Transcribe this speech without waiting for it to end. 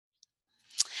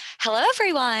Hello,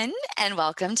 everyone, and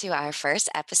welcome to our first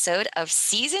episode of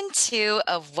season two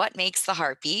of What Makes the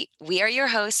Heartbeat. We are your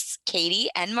hosts, Katie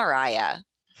and Mariah.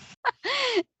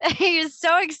 You're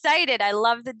so excited. I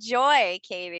love the joy,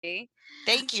 Katie.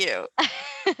 Thank you.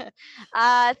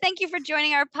 Thank you for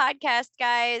joining our podcast,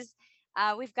 guys.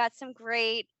 We've got some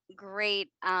great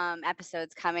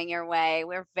episodes coming your way.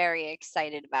 We're very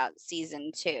excited about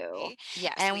season two.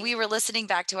 Yes, And we were listening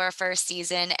back to our first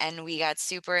season and we got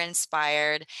super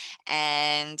inspired.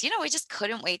 And, we just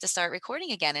couldn't wait to start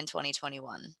recording again in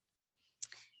 2021.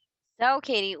 So,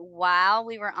 Katie, while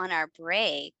we were on our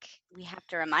break, we have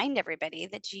to remind everybody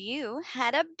that you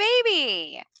had a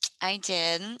baby. I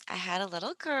did. I had a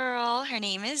little girl. Her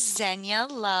name is Xenia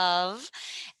Love,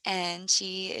 and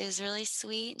she is really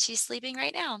sweet. She's sleeping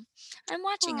right now. I'm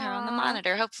watching her on the Aw,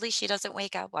 monitor. Hopefully, she doesn't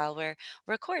wake up while we're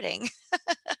recording.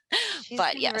 she's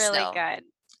But been yes, really no, good.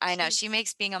 I know She's she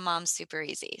makes being a mom super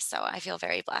easy. So I feel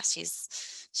very blessed.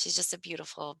 She's just a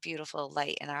beautiful, beautiful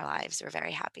light in our lives. We're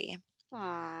very happy.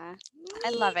 Aw, I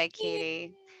love it,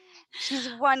 Katie. She's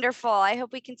wonderful. I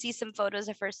hope we can see some photos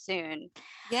of her soon.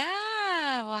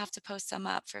 Yeah, we'll have to post some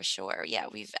up for sure. Yeah,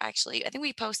 I think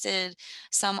we posted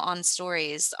some on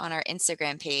stories on our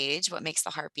Instagram page, What Makes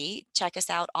the Heartbeat. Check us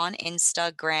out on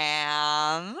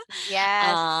Instagram.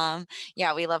 Yes. Um,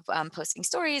 yeah, we love posting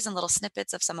stories and little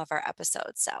snippets of some of our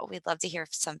episodes. So we'd love to hear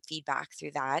some feedback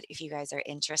through that if you guys are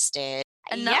interested.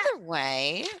 Yeah. Another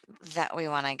way that we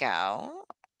want to go,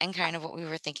 and kind of what we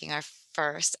were thinking our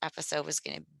first episode was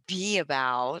going to be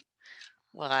about,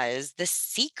 was The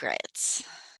Secret.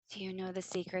 Do you know the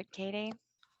secret, Katie?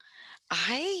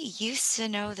 I used to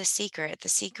know The Secret. The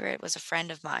Secret was a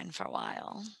friend of mine for a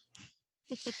while.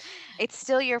 It's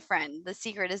still your friend. The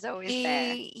secret is always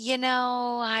there.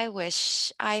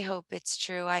 I hope it's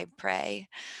true. I pray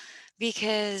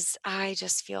because I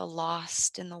just feel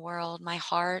lost in the world. My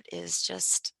heartbeats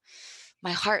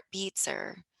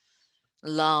are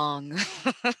long.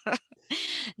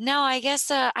 No, I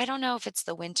guess I don't know if it's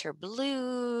the winter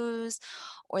blues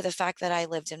or the fact that I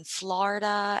lived in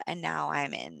Florida and now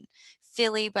I'm in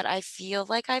Philly, but I feel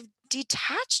like I've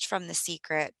detached from The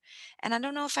Secret and I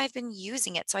don't know if I've been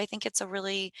using it. So I think it's a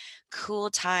really cool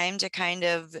time to kind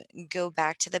of go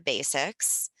back to the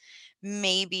basics,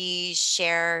 maybe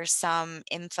share some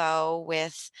info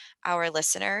with our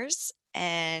listeners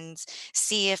and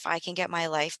see if I can get my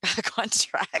life back on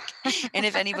track. And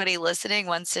if anybody listening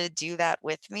wants to do that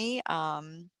with me.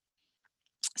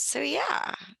 So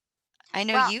yeah, I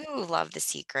know Well, you love The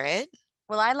Secret.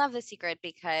 well, I love the secret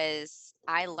because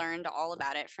I learned all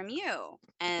about it from you.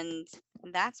 And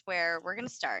that's where we're going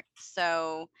to start.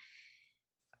 So,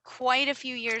 quite a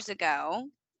few years ago,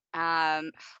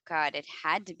 God, it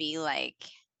had to be like,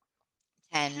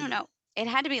 I don't 10. know, it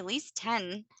had to be at least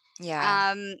 10.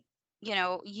 Yeah. Um, you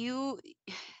know, you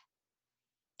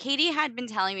Katie had been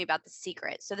telling me about The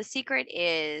Secret. So The Secret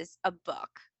is a book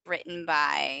written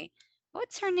by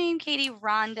what's her name, Katie?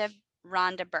 Rhonda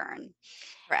Byrne.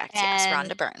 Correct. Yes. And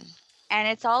Rhonda Byrne.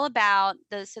 it's all about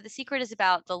The Secret is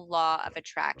about the law of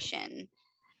attraction.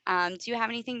 Do you have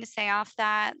anything to say off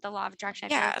that? The law of attraction? I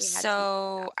feel like Yeah, we had some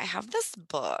so stuff. I have this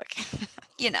book,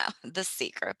 the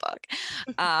secret book.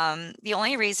 The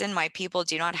only reason why people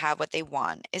do not have what they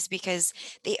want is because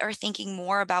they are thinking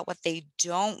more about what they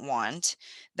don't want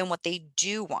than what they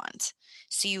do want.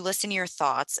 So you listen to your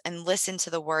thoughts and listen to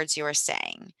the words you are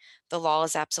saying. The law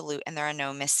is absolute and there are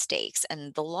no mistakes.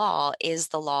 And the law is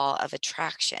the law of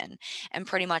attraction. And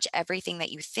pretty much everything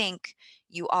that you think,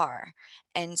 you are.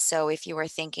 And so if you were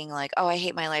thinking like, "Oh, I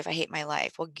hate my life, I hate my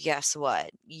life." Well, guess what?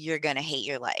 You're going to hate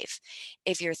your life.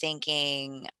 If you're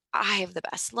thinking, "I have the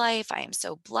best life, I am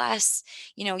so blessed."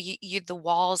 The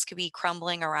walls could be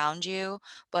crumbling around you,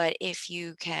 but if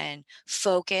you can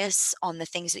focus on the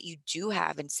things that you do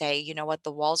have and say, "You know what?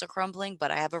 The walls are crumbling,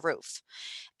 but I have a roof."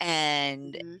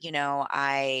 And, Mhm.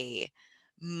 I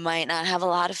might not have a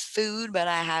lot of food, but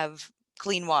I have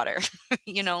clean water,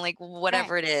 like Right.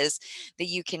 whatever it is that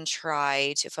you can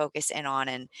try to focus in on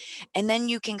and then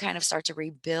you can kind of start to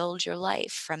rebuild your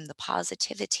life from the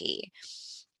positivity.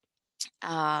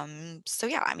 So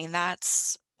yeah, I mean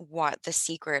that's what the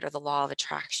secret or the law of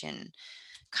attraction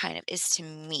kind of is to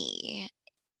me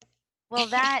Well,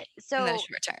 that in those so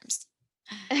short terms.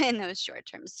 in those short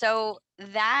terms. So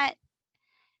that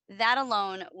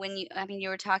alone, when I mean, you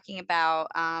were talking about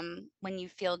when you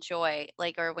feel joy,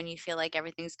 like, or when you feel like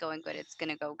everything's going good, it's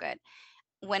gonna go good.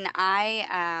 When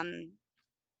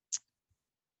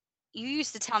you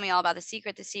used to tell me all about the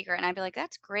secret, and I'd be like,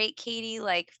 that's great, Katie.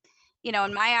 Like,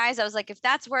 in my eyes, I was like, if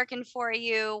that's working for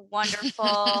you,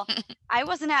 wonderful. I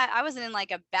wasn't in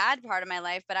like a bad part of my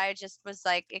life, but I just was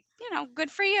like,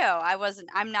 good for you.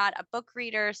 I'm not a book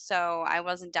reader, so I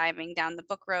wasn't diving down the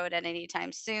book road at any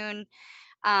time soon.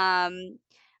 Um,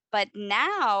 but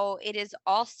now it is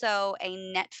also a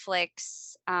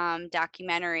Netflix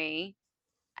documentary,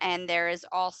 and there is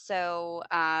also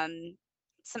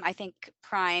I think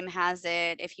Prime has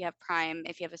it. If you have Prime,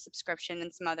 if you have a subscription,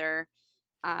 and some other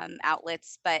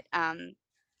outlets. But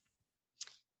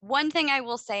one thing I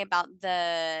will say about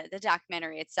the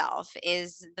documentary itself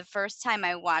is the first time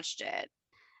I watched it,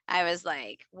 I was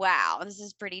like, "Wow, this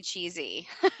is pretty cheesy."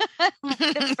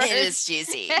 Like the It is first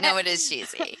cheesy. No, it is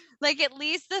cheesy. like at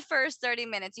least the first 30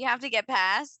 minutes you have to get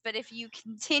past, but if you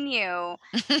continue,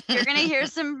 you're going to hear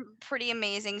some pretty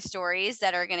amazing stories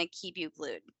that are going to keep you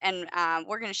glued. And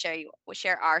we're going to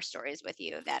share our stories with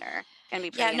you that are going to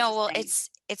be Yeah, pretty no, well, interesting.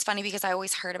 it's funny because I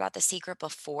always heard about The Secret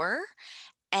before,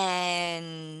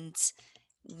 and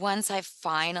once I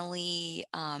finally,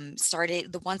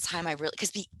 started the one time I really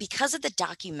 'cause because of the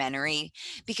documentary,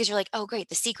 because you're like, "Oh, great,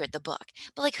 The Secret, the book."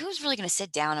 But, like, who's really gonna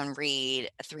sit down and read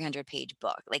a 300-page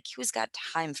book? Like, who's got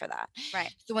time for that?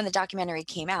 Right. So when the documentary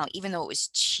came out, even though it was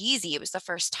cheesy, it was the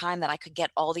first time that I could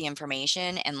get all the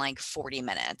information in, like, 40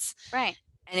 minutes. Right.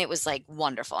 And it was, like,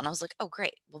 wonderful, and I was like, "Oh,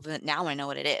 great. Well, then now I know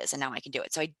what it is, and now I can do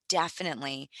it." So I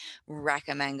definitely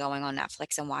recommend going on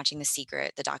Netflix and watching The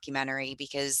Secret, the documentary,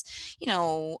 because,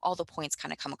 all the points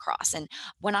kinda come across, and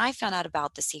when I found out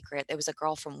about The Secret, there was a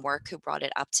girl from work who brought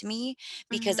it up to me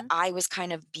because Mhm. I was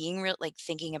kind of being real like,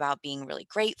 thinking about being really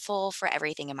grateful for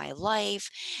everything in my life,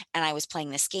 and I was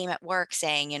playing this game at work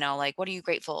saying, like, "What are you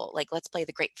grateful?" Like, "Let's play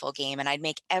the grateful game," and I'd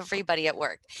make everybody at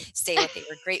work say what they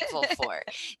were grateful for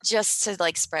just to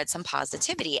like spread some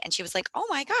positivity. And she was like, "Oh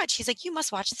my God." She's like, "You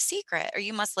must watch The Secret or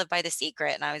you must live by The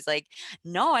Secret." And I was like,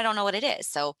 "No, I don't know what it is."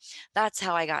 So that's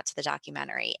how I got to the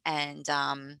documentary. And,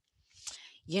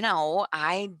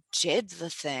 I did the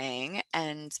thing.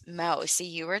 And Mo, see,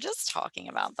 you were just talking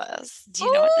about this. Do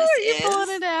you know what Oh, this are you pulling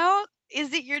is? it out?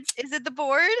 Is it the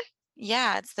board?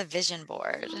 Yeah, it's the vision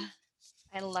board.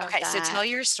 I love Okay, so that. tell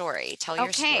your story. Tell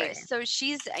your Okay, story. so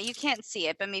you can't see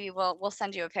it, but maybe we'll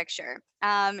send you a picture.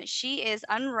 She is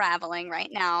unraveling right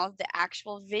now the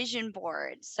actual vision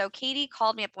board. So Katie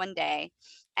called me up one day,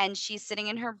 and she's sitting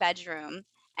in her bedroom,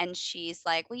 and she's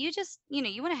like, "Well, you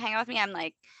want to hang out with me?" I'm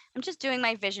like, "I'm just doing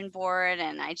my vision board,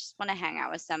 and I just want to hang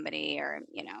out with somebody, or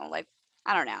like,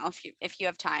 I don't know, if you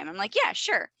have time." I'm like, "Yeah,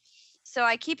 sure." So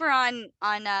I keep her on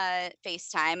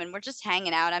FaceTime, and we're just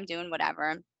hanging out. I'm doing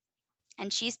whatever,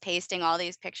 and she's pasting all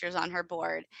these pictures on her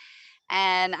board,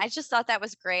 and I just thought that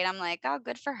was great. I'm like, "Oh,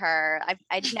 good for her."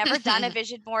 I'd never done a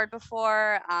vision board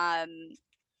before. I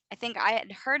think I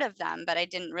had heard of them, but I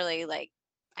didn't really like.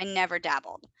 I never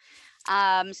dabbled.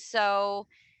 So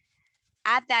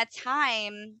at that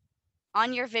time,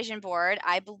 on your vision board,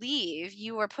 I believe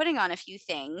you were putting on a few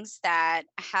things that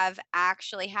have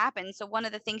actually happened. So one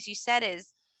of the things you said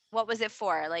is, what was it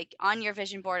for? Like, on your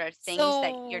vision board are things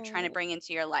that you're trying to So bring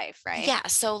into your life, right? yeah,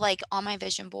 so, like, on my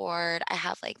vision board, I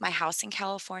have, like, my house in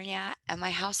California and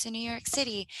my house in New York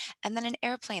City, and then an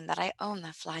airplane that I own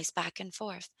that flies back and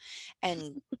forth,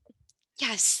 and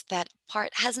yes, that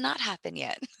part has not happened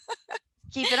yet.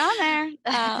 Keep it on Um, there.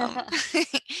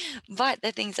 but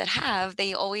the things that have,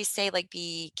 they always say, like,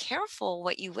 "Be careful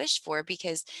what you wish for,"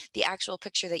 because the actual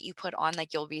picture that you put on,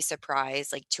 like, you'll be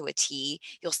surprised, like, to a T,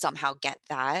 you'll somehow get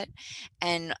that,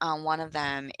 and, one of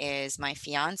them is my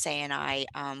fiancé and I,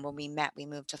 when we met, we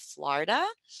moved to Florida,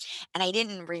 and I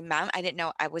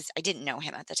didn't know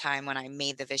him at the time when I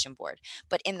made the vision board,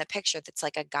 but in the picture, that's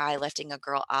like a guy lifting a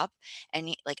girl up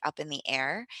and like, up in the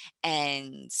air,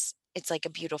 and it's like a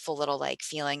beautiful little, like,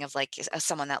 feeling of, like,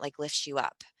 someone that, like, lifts you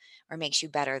up or makes you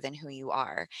better than who you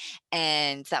are,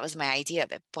 and that was my idea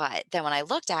of it, but then when I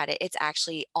looked at it, it's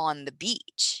actually on the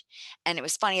beach, and it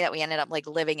was funny that we ended up, like,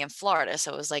 living in Florida,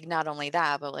 so it was, like, not only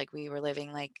that, but, like, we were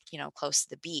living, like, close to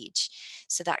the beach,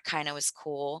 so that kinda was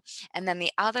cool, and then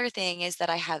the other thing is that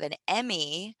I have an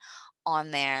Emmy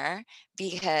on there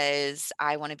because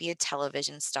I wanna be a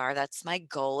television star, that's my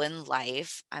goal in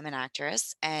life. I'm an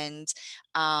actress, and,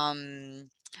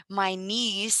 um, my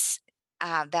niece,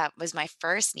 that was my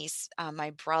first niece,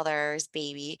 my brother's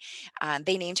baby,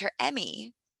 they named her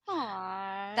Emmy.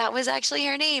 Aw. That was actually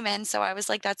her name, and so I was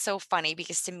like, "That's so funny,"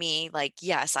 because to me, like,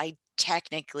 yes, I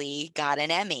technically got an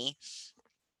Emmy.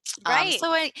 Um, Right.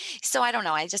 so I so I don't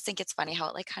know, I just think it's funny how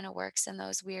it, like, kinda works in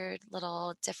those weird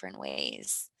little different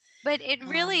ways. But it Um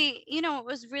really, it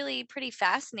was really pretty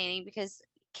fascinating because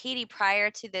Katie, prior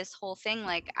to this whole thing,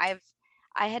 like I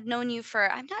had known you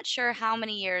for I'm not sure how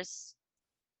many years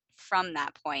from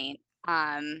that point.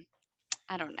 Um,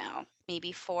 I don't know,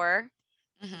 maybe 4,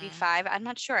 maybe Mhm. 5. I'm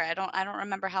not sure. I don't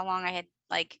remember how long I had,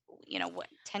 like, what,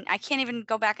 10. I can't even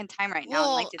go back in time right now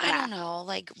and like Well, do the I don't math. know,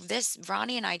 like, this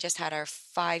Ronnie and I just had our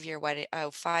 5-year wedding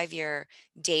 5-year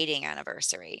dating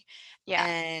anniversary, Yeah.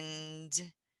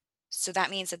 and so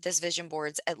that means that this vision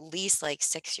board's at least, like,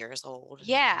 6 years old.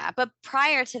 Yeah, but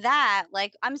prior to that,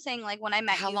 like, I'm saying, like, when I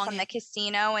met How you long from ha the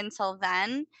casino until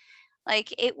then,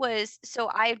 like, it was, so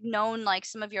I've known, like,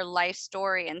 some of your life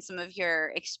story and some of your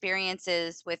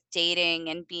experiences with dating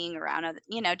and being around other,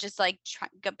 just, like,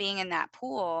 being in that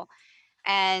pool,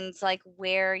 and, like,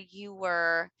 where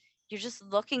you're just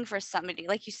looking for somebody,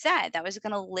 like you said, that was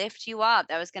gonna lift you up,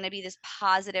 that was gonna be this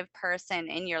positive person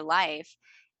in your life,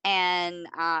 and,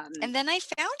 and then I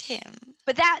found him.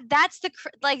 but that's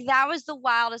like, that was the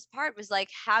wildest part, was, like,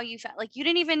 how you felt, like, you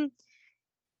didn't even,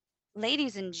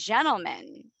 ladies and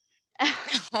gentlemen,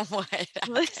 What happened?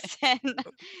 listen,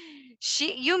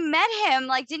 you met him,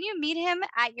 like, didn't you meet him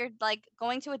at your, like,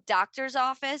 going to a doctor's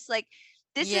office? Like,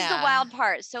 this is the Yeah. wild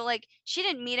part. So, like, she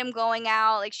didn't meet him going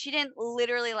out, like, she didn't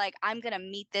literally, like, "I'm gonna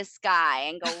meet this guy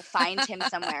and go find him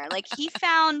somewhere." Like, he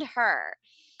found her.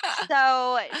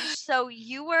 So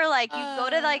you were, like, you go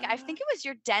to, like, I Uh, think it was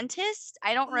your dentist?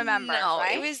 I don't remember, no,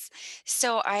 it right? was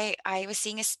so I was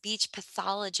seeing a speech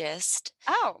pathologist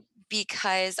Oh,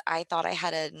 because I thought I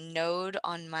had a node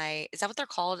on my is that what they're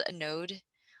called? A node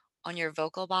on your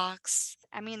vocal box?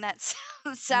 I mean, that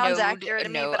sounds Node, accurate to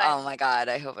me, no, but I oh my god,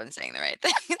 I hope I'm saying the right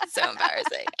thing. It's so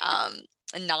embarrassing.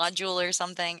 A nodule or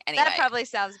something. that Anyway, probably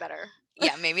sounds better.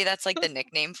 yeah, maybe that's like the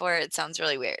nickname for it. It sounds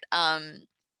really weird.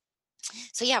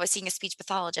 So yeah, I was seeing a speech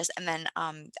pathologist and then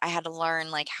I had to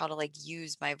learn like how to like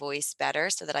use my voice better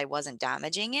so that I wasn't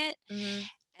damaging it. Mhm.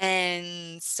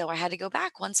 And so I had to go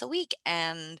back once a week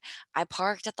and I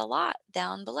parked at the lot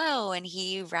down below and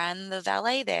he ran the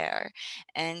valet there.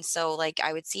 And so like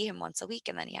I would see him once a week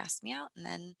and then he asked me out and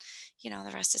then,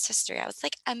 the rest is history. I was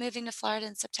like, I'm moving to Florida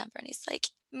in September and he's like,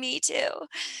 me too.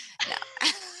 No.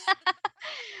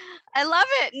 I love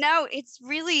it. No, it's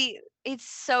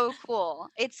so cool.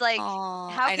 It's like, Oh,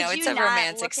 how I could know you it's a not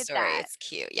romantic look at story. that? It's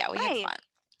cute. Yeah, we had Right. fun.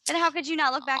 And how could you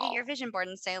not look back at your Oh. vision board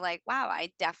and say, like, wow,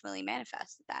 I definitely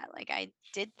manifested that. Like, I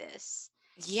did this.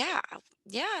 Yeah,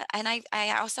 yeah, and I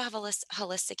also have a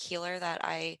holistic healer that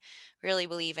I really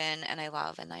believe in and I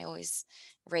love, and I always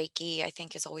Reiki I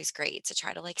think is always great to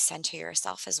try to like center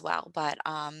yourself as well. But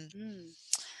Mm.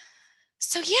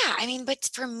 so yeah, I mean, but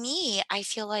for me, I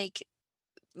feel like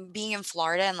being in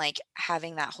Florida and like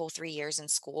having that whole 3 years in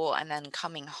school and then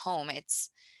coming home,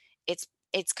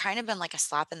 it's kind of been like a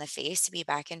slap in the face to be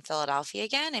back in Philadelphia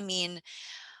again. I mean,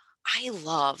 I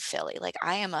love Philly. Like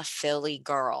I am a Philly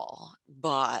girl,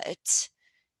 but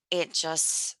it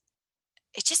just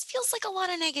it just feels like a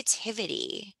lot of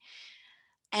negativity.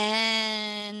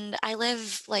 And I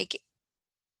live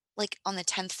like on the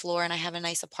 10th floor and I have a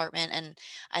nice apartment and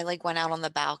I like went out on the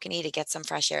balcony to get some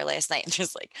fresh air last night and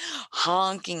just like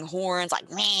honking horns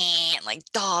like man like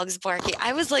dogs barking.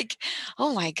 I was like,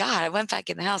 "Oh my god." I went back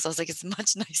in the house. I was like, "It's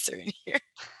much nicer in here."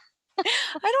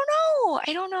 I don't know.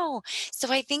 I don't know.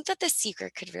 So I think that the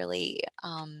secret could really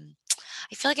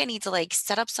I feel like I need to like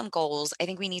set up some goals. I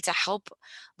think we need to help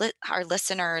our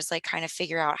listeners like kind of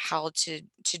figure out how to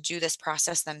do this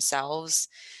process themselves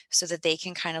so that they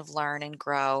can kind of learn and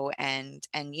grow and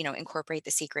incorporate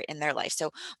the secret in their life.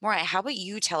 So, Mariah, how about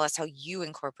you tell us how you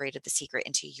incorporated the secret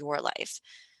into your life?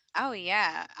 Oh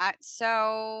yeah.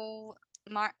 So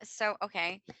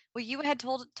okay. Well, you had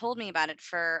told me about it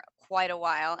for quite a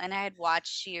while, and I had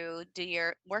watched you do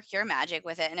your magic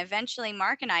with it, and eventually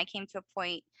Mark and I came to a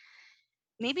point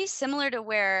maybe similar to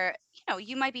where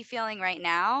you might be feeling right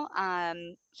now.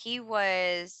 He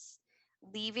was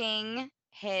leaving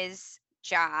his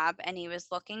job and he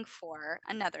was looking for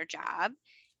another job,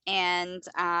 and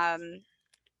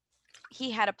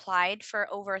he had applied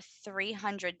for over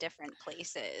 300 different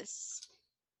places,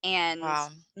 and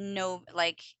Wow. no,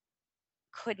 like,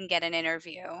 couldn't get an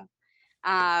interview.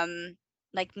 um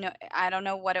like, no, I don't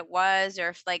know what it was, or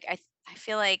if, like, I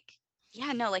feel like,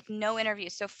 yeah, no, like, no interview.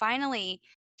 So finally,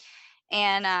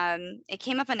 and it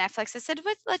came up on Netflix. I said,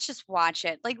 let's just watch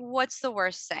it. Like, what's the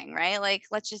worst thing, right? Like,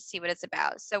 let's just see what it's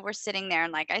about. So we're sitting there,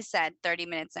 and, like I said, 30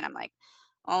 minutes in, I'm like,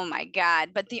 oh my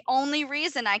God. But the only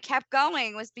reason I kept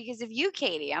going was because of you,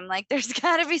 Katie. I'm like, there's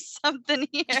got to be something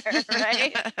here,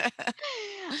 right?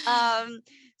 um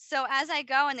so as I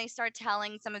go and they start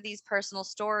telling some of these personal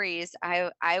stories, I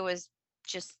was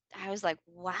like,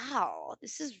 wow,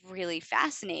 this is really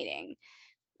fascinating,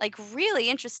 like, really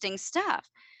interesting stuff.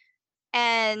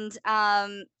 And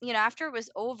after it was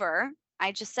over,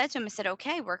 I just said to him, I said,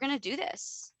 okay, we're going to do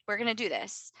this. We're going to do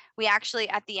this. We actually,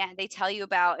 at the end, they tell you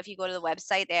about, if you go to the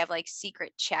website, they have like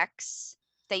secret checks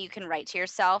that you can write to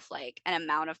yourself, like an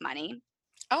amount of money.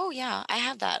 Oh, yeah, I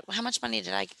have that. How much money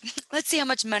did I let's see how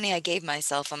much money I gave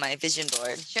myself on my vision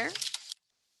board. Sure.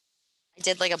 I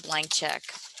did like a blank check.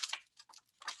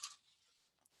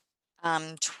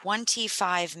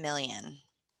 25 million.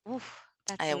 Oof,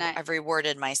 that's I've nice.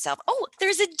 rewarded myself. Oh,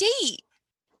 there's a date.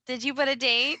 Did you put a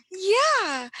date?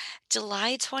 Yeah.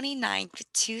 July 29th,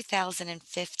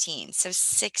 2015. So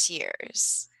 6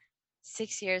 years.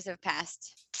 6 years have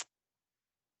passed.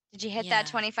 Did you hit that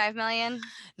Yeah. 25 million?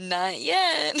 Not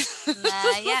yet.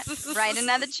 Not yet. Write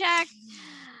another check.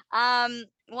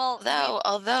 Well,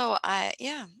 Although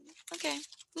yeah. Okay.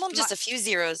 Well, I'm just Mar- a few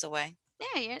zeros away.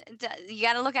 yeah, you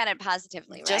got to look at it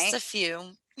positively, Just right? a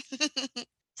few.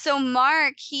 So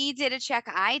Mark, he did a check,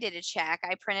 I did a check,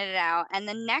 I printed it out, and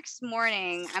the next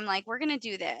morning I'm like, we're gonna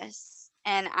do this.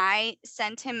 And I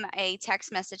sent him a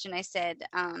text message and I said,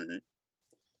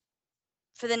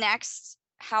 for the next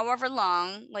however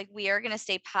long, like we are gonna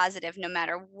stay positive no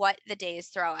matter what the days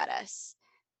throw at us.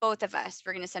 Both of us.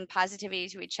 We're gonna send positivity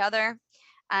to each other.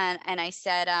 And I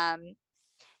said,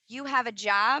 you have a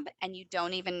job and you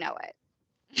don't even know it.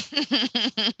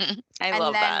 I And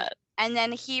love then that. and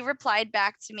then he replied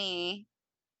back to me,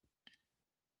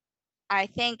 I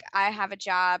think I have a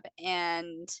job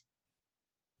and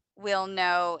we'll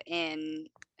know in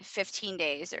 15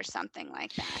 days or something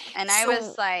like that. And I was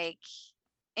So like,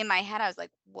 in my head, I was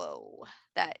like, whoa,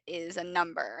 that is a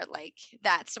number. Like,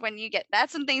 that's when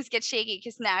things get shaky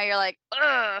because now you're like,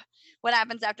 ugh, what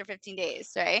happens after 15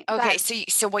 days, right? Go okay, ahead.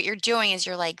 so what you're doing is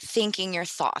you're like thinking your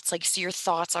thoughts. Like so your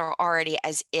thoughts are already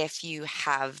as if you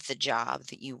have the job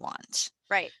that you want.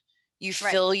 Right, You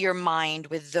right. fill your mind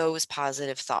with those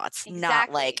positive thoughts,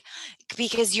 not like Exactly.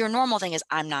 because your normal thing is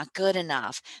I'm not good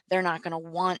enough. They're not going to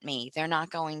want me. They're not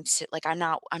going to like I'm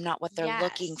not what they're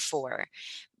looking Yes. for.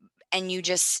 And you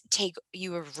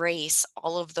erase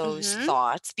all of those Mm-hmm.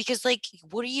 thoughts because like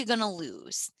what are you going to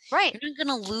lose? Right. You're not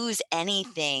going to lose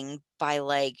anything by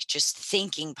like just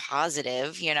thinking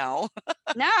positive. No,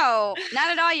 not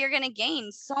at all. You're going to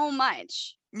gain so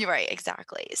much. You're right,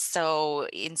 exactly. So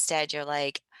instead you're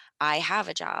like I have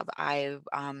a job.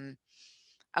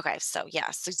 Okay, so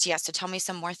yeah, so tell me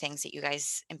some more things that you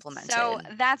guys So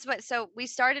implemented. so we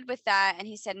started with that and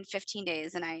he said in 15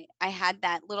 days and I had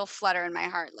that little flutter in my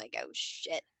heart like, oh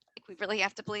shit, like we really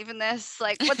have to believe in this.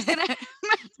 Like what's gonna happen?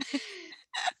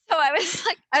 So I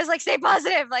was like, stay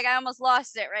positive. Like I almost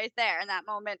lost it right there in that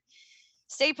moment.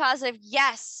 Stay positive.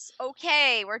 Yes.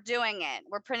 Okay, we're doing it.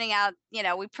 We're printing out,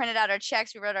 we printed out our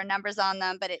checks, we wrote our numbers on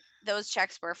them, but those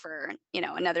checks were for,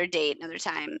 another date, another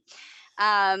time.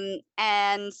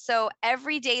 And so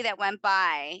every day that went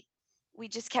by, we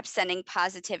just kept sending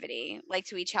positivity, like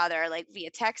to each other, like via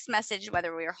text message,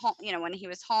 whether we were home, when he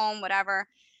was home, whatever.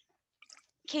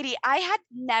 Katie, I had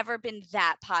never been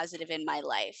that positive in my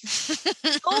life.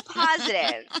 So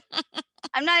positive.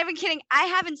 I'm not even kidding. I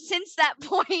haven't since that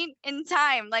point in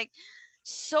time. Like,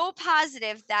 so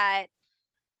positive that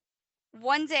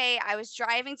one day I was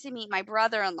driving to meet my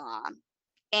brother-in-law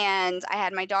and I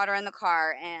had my daughter in the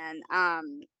car and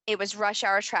it was rush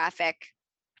hour traffic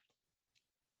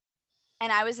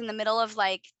and I was in the middle of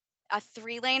like a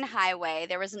 3-lane highway.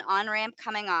 There was an on-ramp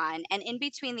coming on, and in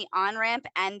between the on-ramp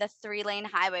and the 3-lane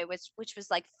highway, which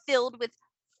was like filled with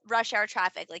rush hour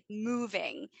traffic, like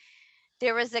moving.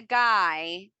 There was a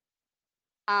guy.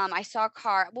 I saw a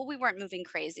car. Well, we weren't moving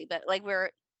crazy, but like we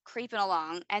are creeping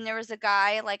along, and there was a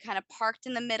guy like kind of parked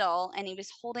in the middle, and he was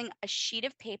holding a sheet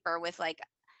of paper with like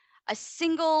a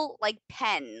single like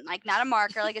pen, like not a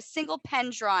marker, like a single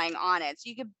pen drawing on it. So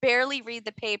you could barely read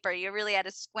the paper. You really had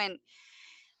to squint.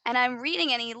 And I'm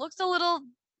reading and he looks a little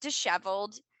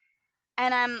disheveled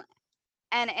and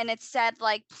and it said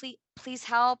like please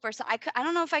help or so I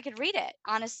don't know if I could read it.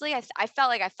 Honestly, I felt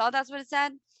like I thought that's what it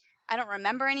said. I don't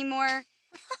remember anymore.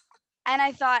 And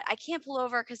I thought I can't pull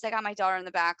over cuz I got my daughter in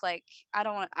the back like I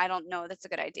don't know that's a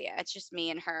good idea. It's just me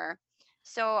and her.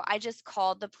 So I just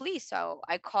called the police. So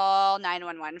I call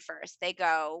 911 first. They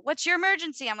go, "What's your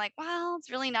emergency?" I'm like, "Well, it's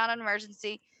really not an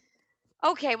emergency."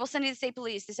 Okay, we'll send you to the state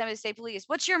police. They send me to the state police.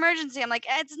 What's your emergency? I'm like,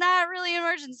 it's not really an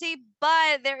emergency,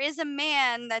 but there is a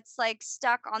man that's like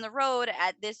stuck on the road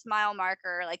at this mile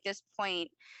marker, like this point.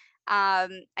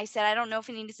 I said, I don't know if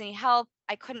he needs any help.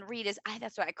 I couldn't read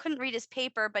that's why I couldn't read his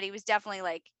paper, but he was definitely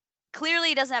like, clearly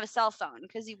he doesn't have a cell phone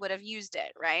because he would have used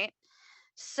it, right?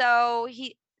 So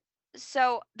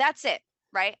so that's it,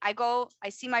 right? I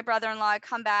see my brother-in-law, I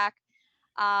come back.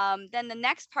 Then the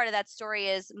next part of that story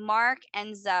is Mark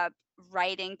ends up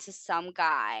writing to some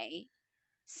guy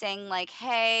saying like,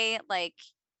 "Hey, like,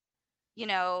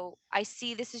 I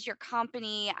see this is your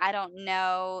company. I don't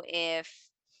know if,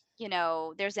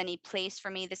 there's any place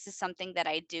for me. This is something that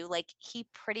I do." Like he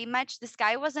pretty much this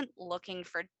guy wasn't looking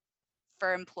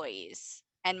for employees.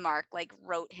 And Mark like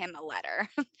wrote him a letter.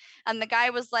 And the guy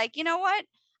was like, "You know what?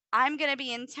 I'm going to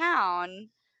be in town.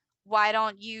 Why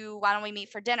don't we meet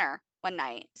for dinner one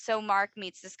night?" So Mark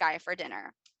meets this guy for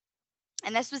dinner.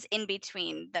 And this was in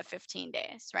between the 15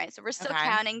 days, right? So we're still Okay.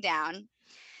 counting down.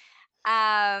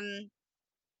 Um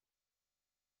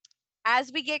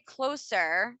as we get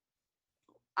closer,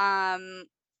 um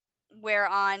we're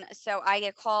on so I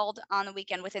get called on the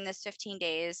weekend within this 15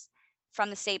 days from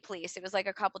the state police. It was like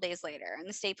a couple days later, and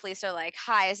the state police are like,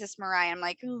 "Hi, is this Mariah?" I'm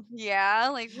like, "Oh, yeah,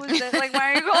 like who's it? Like,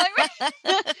 why are you calling me?"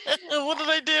 What did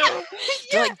I do?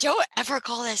 They're Yeah, like, "Don't ever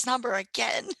call this number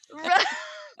again." right.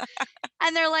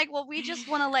 And they're like, "Well, we just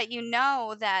want to let you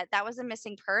know that that was a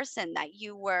missing person that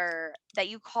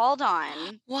you called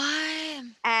on, What?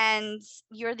 and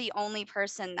you're the only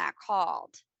person that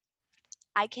called."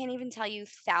 I can't even tell you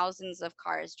thousands of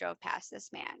cars drove past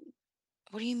this man.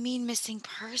 What do you mean missing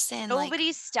person? Like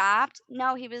Nobody stopped.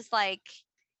 No, he was like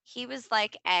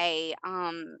a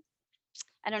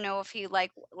I don't know if he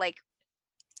like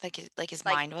his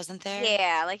like mind wasn't there?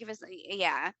 yeah, like if it's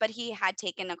yeah, but he had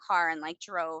taken a car and like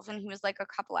drove, and he was like a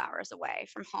couple hours away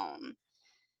from home,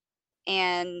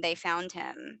 and they found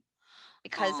him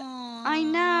because I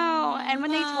know. And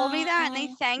when they told me that and they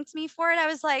Oh, thanked me for it, I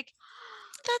was like,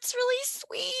 that's really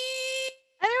sweet.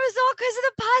 and it was all because of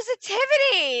the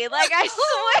positivity. Like I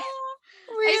swear.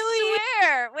 I Really?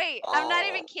 swear. Wait, I'm not Oh,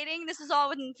 even kidding. This was all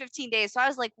within 15 days. So I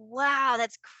was like, wow,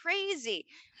 that's crazy.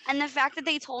 And the fact that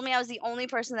they told me I was the only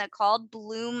person that called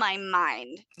blew my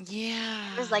mind.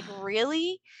 I was like, yeah.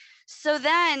 really? So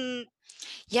then,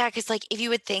 Yeah, because like, if you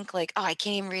would think like, "Oh, I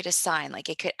can't even read a sign," like,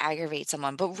 it could aggravate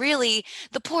someone, but really,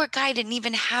 the poor guy didn't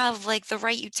even have, like, the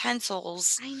right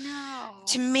utensils I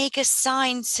to know, make a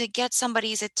sign to get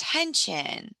somebody's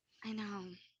attention. I know,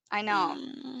 I know.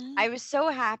 Mm. I was so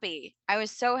happy. I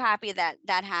was so happy that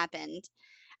that happened.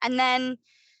 And then,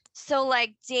 so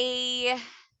like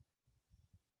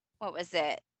what was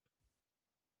it?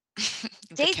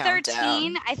 The Day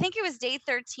 13, countdown. I think it was day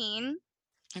 13.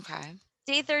 Okay.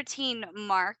 Day 13,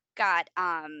 Mark got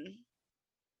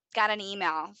an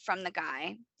email from the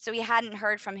guy. So we hadn't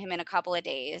heard from him in a couple of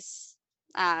days.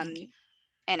 Okay. Um,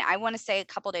 and I want to say a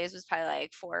couple days was probably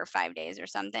like 4 or 5 days or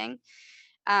something.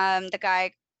 The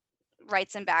guy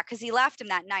writes him back because he left him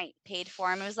that night, paid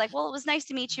for him. It was like, "Well, it was nice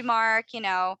to meet you, Mark.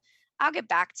 I'll get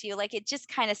back to you." Like it just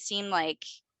kind of seemed like,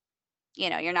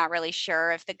 you're not really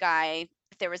sure if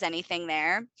there was anything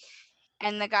there.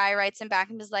 And the guy writes him back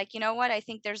and was like, "You know what? I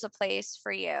think there's a place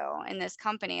for you in this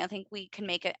company. I think we can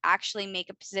actually make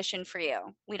a position for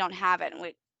you. We don't have it."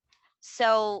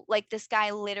 So, like, this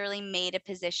guy literally made a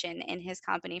position in his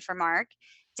company for Mark.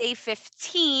 Day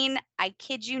 15, I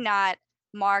kid you not,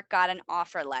 Mark got an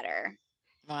offer letter.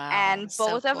 Wow, And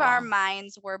so both of our cool.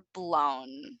 minds were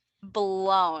blown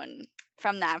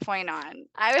from that point on.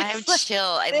 I I was have like,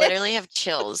 I this, literally have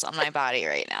chills on my body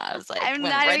right now. I was like, I'm went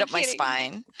not right even up my kidding.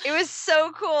 spine. It was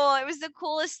so cool. It was the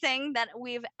coolest thing that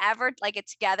we've ever like it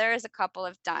together as a couple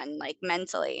have done, like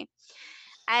mentally.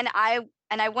 And I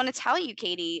want to tell you,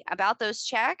 Katie, about those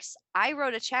checks. I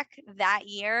wrote a check that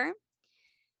year.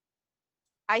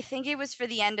 I think it was for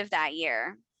the end of that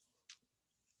year.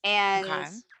 And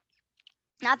Okay.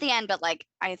 not the end, but like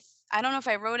I don't know if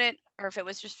I wrote it or if it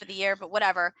was just for the year, but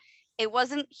whatever. It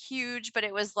wasn't huge, but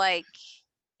it was like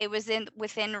it was in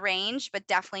within range, but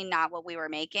definitely not what we were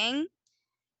making.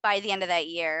 By the end of that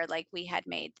year, like we had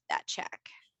made that check.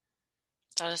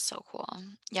 That is so cool.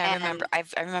 Yeah, And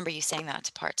I remember you saying that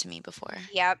to part to me before.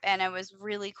 yep, and it was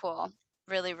really cool.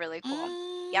 Really, really cool.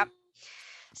 Mm, Yep.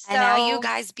 and now you So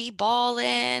guys be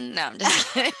balling. No, I'm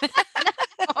just kidding.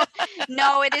 no,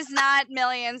 no, it is not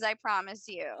millions, I promise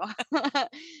you.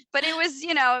 But it was,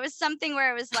 it was something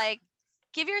where it was like,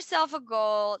 give yourself a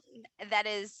goal that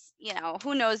is,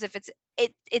 who knows if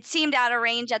it seemed out of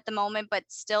range at the moment, but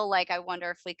still like I wonder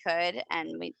if we could,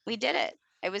 and we did it.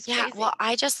 It was Yeah, well, crazy.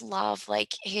 I just love,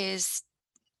 like, his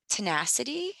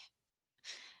tenacity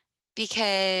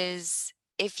because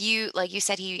if you like you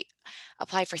said he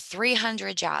applied for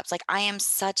 300 jobs. Like, I am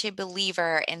such a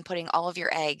believer in putting all of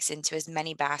your eggs into as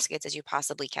many baskets as you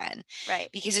possibly can,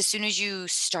 Right. because as soon as you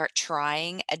start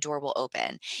trying, a door will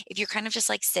open. If you're kind of just,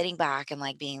 like, sitting back and,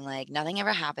 like, being like, "Nothing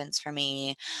ever happens for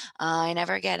me, I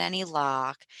never get any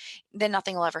luck," then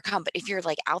nothing will ever come. But if you're,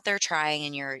 like, out there trying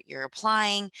and you're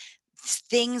applying,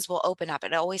 things will open up.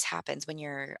 It always happens when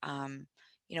you're,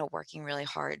 working really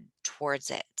hard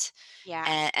towards it.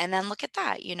 Yeah. And then look at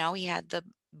that, he had the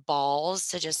balls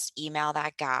to just email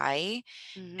that guy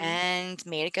Hmm. and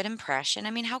made a good impression.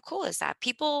 I mean, how cool is that?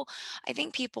 I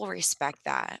think people respect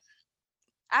that.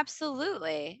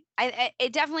 Absolutely.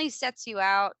 It definitely sets you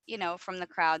out, from the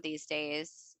crowd these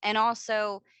days. And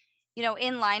also,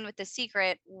 in line with The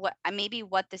Secret, maybe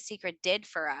what The Secret did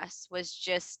for us was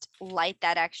just light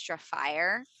that extra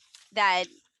fire that,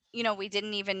 we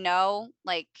didn't even know.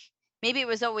 Like, maybe it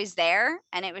was always there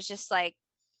and it was just like,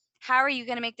 how are you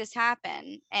going to make this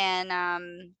happen?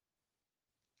 And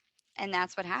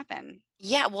that's what happened.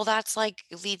 Yeah, well, that's like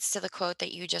leads to the quote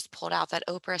that you just pulled out that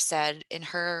Oprah said in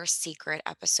her secret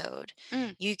episode.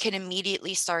 Mm, You can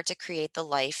immediately start to create the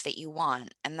life that you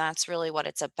want. And that's really what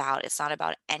it's about. It's not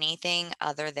about anything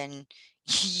other than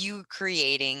you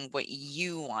creating what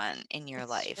you want in your it's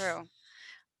life. true.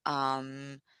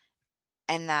 Um,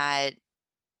 and that,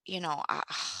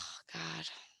 God,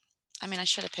 I mean, I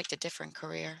should have picked a different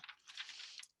career,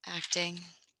 acting.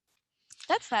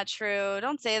 That's not true.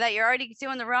 Don't say that. You're already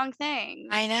doing the wrong I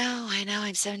things. know, I know.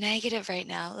 I'm so negative right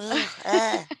now. Ugh,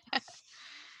 ugh.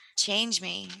 Change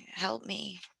me, help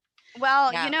me.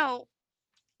 Well, Yeah.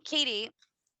 Katie,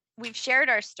 we've shared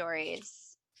our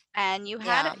stories and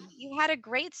Yeah. you had a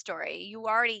great story.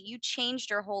 You changed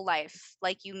your whole life.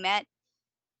 Like you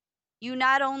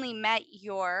not only met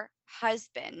your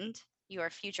husband, your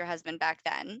future husband back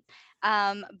then,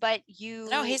 but No,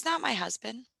 you he's not my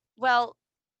husband. well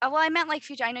I meant like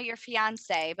future. I know your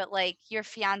fiance, but like your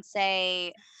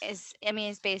fiance is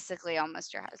basically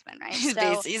almost your husband, right?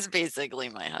 So He's basically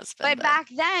my husband but then. back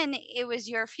then it was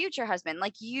your future husband.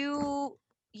 Like you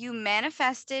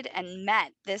manifested and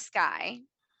met this guy,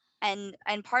 and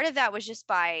part of that was just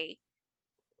by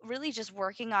really just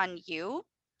working on you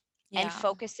and Yeah.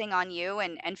 focusing on you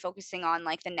and focusing on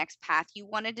like the next path you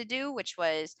wanted to do, which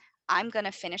was I'm going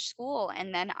to finish school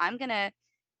and then I'm going to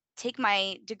take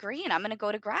my degree and I'm going to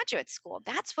go to graduate school.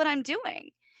 That's what I'm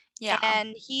doing. Yeah.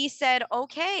 And he said,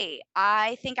 "Okay,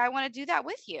 I think I want to do that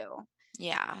with you."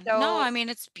 Yeah. No, So, I mean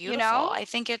it's you beautiful. know, I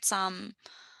think it's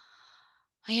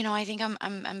I think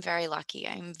I'm very lucky.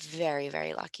 I'm very,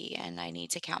 very lucky and I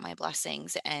need to count my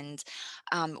blessings. And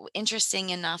interesting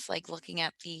enough, like looking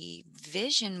at the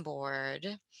vision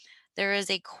board, there is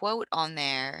a quote on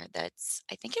there that's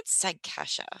I think it's said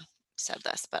Kesha said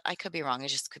this, but I could be wrong. It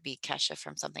just could be Kesha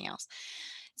from something else.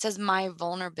 It says, "My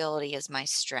vulnerability is my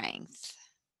strength."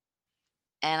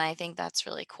 And I think that's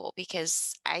really cool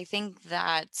because I think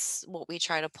that's what we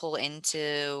try to pull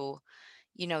into,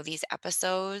 these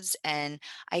episodes. And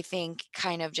I think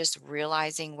kind of just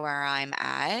realizing where I'm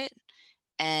at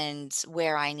and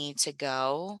where I need to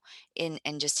go in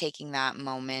and just taking that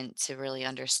moment to really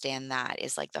understand that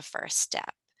is like the first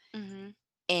step mhm,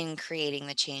 in creating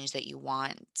the change that you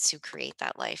want to create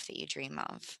that life that you dream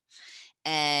of.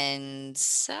 And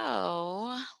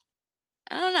so,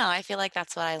 I don't know. I feel like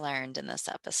that's what I learned in this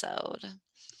episode.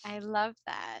 I love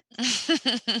that.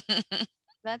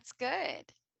 That's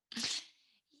good.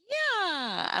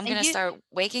 Yeah, I'm And gonna start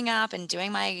waking up and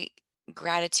doing my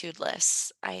gratitude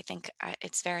lists. I think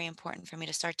it's very important for me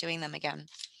to start doing them again.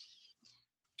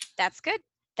 that's good.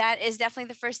 That is definitely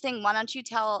the first thing. Why don't you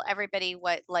tell everybody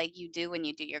what like you do when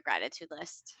you do your gratitude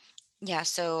list? Yeah,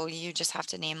 so you just have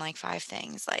to name like five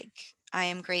things. Like, I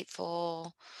am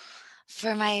grateful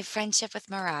for my friendship with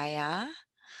Mariah.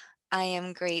 I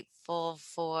am grateful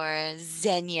for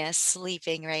Xenia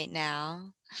sleeping right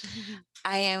now.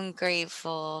 I am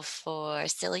grateful for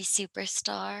Silly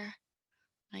Superstar,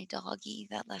 my doggy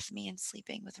that left me and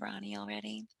sleeping with Ronnie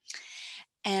already.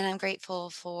 And I'm grateful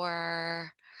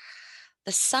for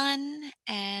the sun,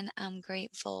 and I'm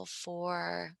grateful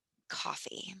for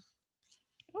coffee.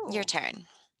 Your Ooh. turn.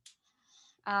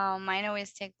 Mine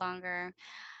always take longer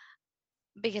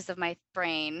because of my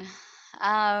brain.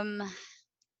 Um,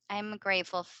 I'm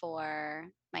grateful for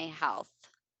my health.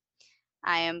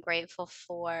 I am grateful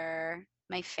for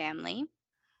my family.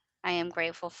 I am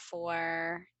grateful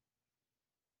for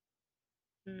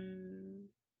mm,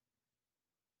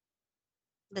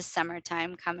 the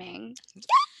summertime coming. Yes,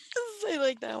 I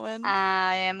like that one.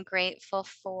 I am grateful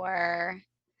for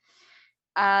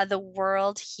the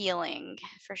world healing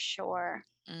for sure,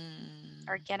 or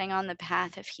Mm, getting on the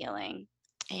path of healing.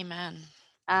 amen.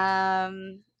 I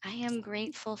am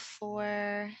grateful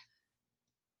for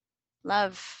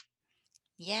love.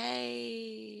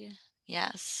 Yay.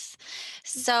 Yes.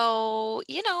 So,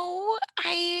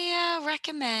 I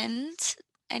recommend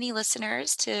any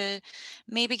listeners to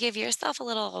maybe give yourself a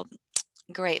little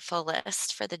grateful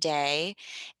list for the day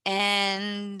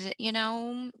and,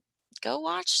 go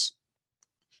watch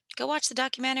Go watch the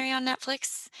documentary on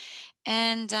Netflix.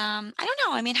 And I don't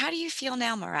know. I mean, how do you feel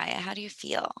now, Mariah? How do you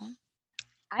feel?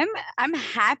 I'm I'm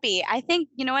happy. I think,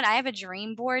 you know what? I have a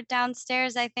dream board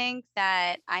downstairs, I think,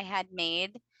 that I had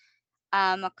made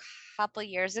a couple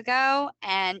years ago,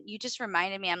 and you just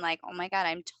reminded me. I'm like, oh my god,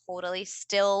 I'm totally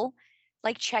still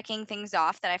like checking things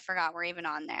off that I forgot were even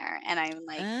on there, and I'm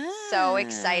like so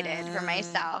excited for Ah,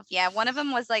 myself. Yeah, one of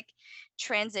them was like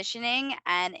transitioning,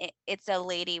 and it's a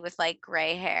lady with like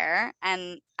gray hair,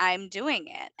 and I'm doing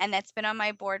it, and that's been on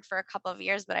my board for a couple of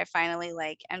years, but I finally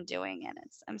like am doing it.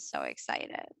 I'm so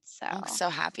excited. So I'm so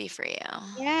happy for you.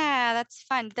 yeah, that's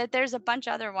fun. That there's a bunch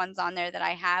of other ones on there that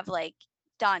I have like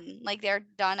done. Like they're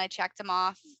done. I checked them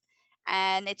off.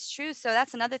 And it's true. So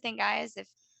that's another thing, guys. If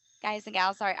guys and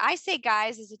gals, sorry. I say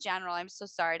guys as a general. I'm so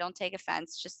sorry. Don't take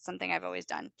offense. Just something I've always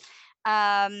done.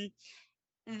 Um,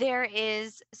 there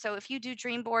is so if you do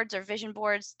dream boards or vision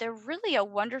boards, they're really a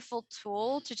wonderful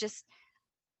tool to just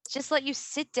let you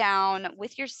sit down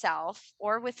with yourself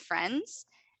or with friends,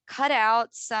 cut out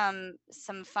some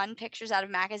fun pictures out of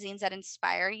magazines that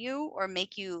inspire you or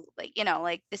make you like,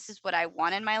 like this is what I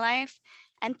want in my life,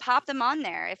 and pop them on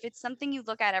there. If it's something you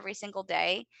look at every single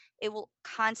day, it will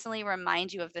constantly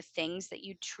remind you of the things that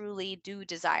you truly do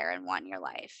desire and want in your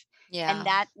life. And Yeah.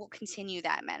 that will continue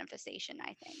that manifestation,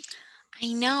 I think.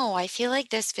 I know. I feel like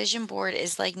this vision board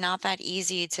is like not that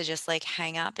easy to just like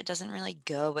hang up. It doesn't really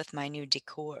go with my new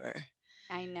decor.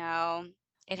 I know.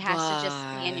 It has to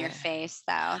just be in your But face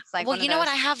though. It's like well, one of you know what?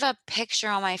 those. I have a picture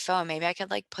on my phone. Maybe I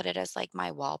could like put it as like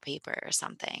my wallpaper or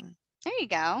something. There you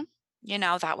go.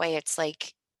 That way it's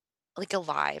like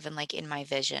alive and like in my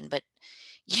vision, but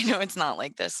it's not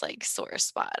like this like sore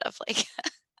spot of like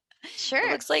Sure.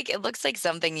 it looks like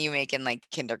something you make in like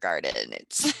kindergarten.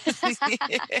 It's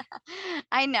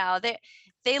I know.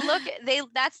 They look they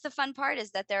that's the fun part,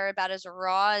 is that they're about as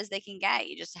raw as they can get.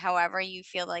 You just however you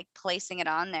feel like placing it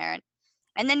on there.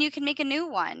 And then you can make a new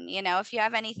one. If you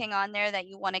have anything on there that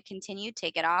you want to continue,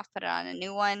 take it off, put it on a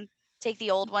new one, take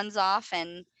the old ones off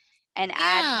and add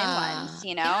new ones, Yeah.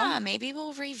 you know? Yeah, maybe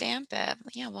we'll revamp it.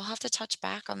 Yeah, we'll have to touch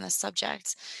back on this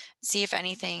subject, see if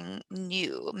anything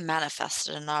new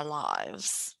manifested in our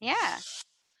lives. Yeah.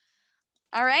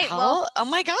 All right. Well, Well, oh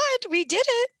my God, we did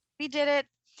it. we did it.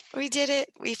 We did it.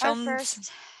 Our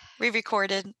first. We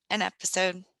recorded an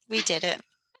episode. We did it.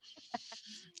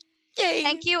 Yay.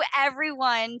 Thank you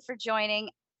everyone for joining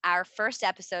our first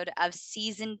episode of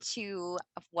season 2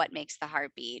 of What Makes the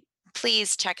Heart Beat.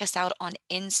 Please check us out on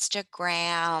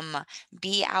Instagram.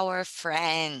 Be our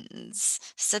friends.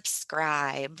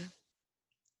 Subscribe.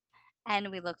 And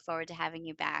we look forward to having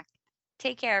you back.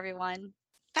 Take care, everyone.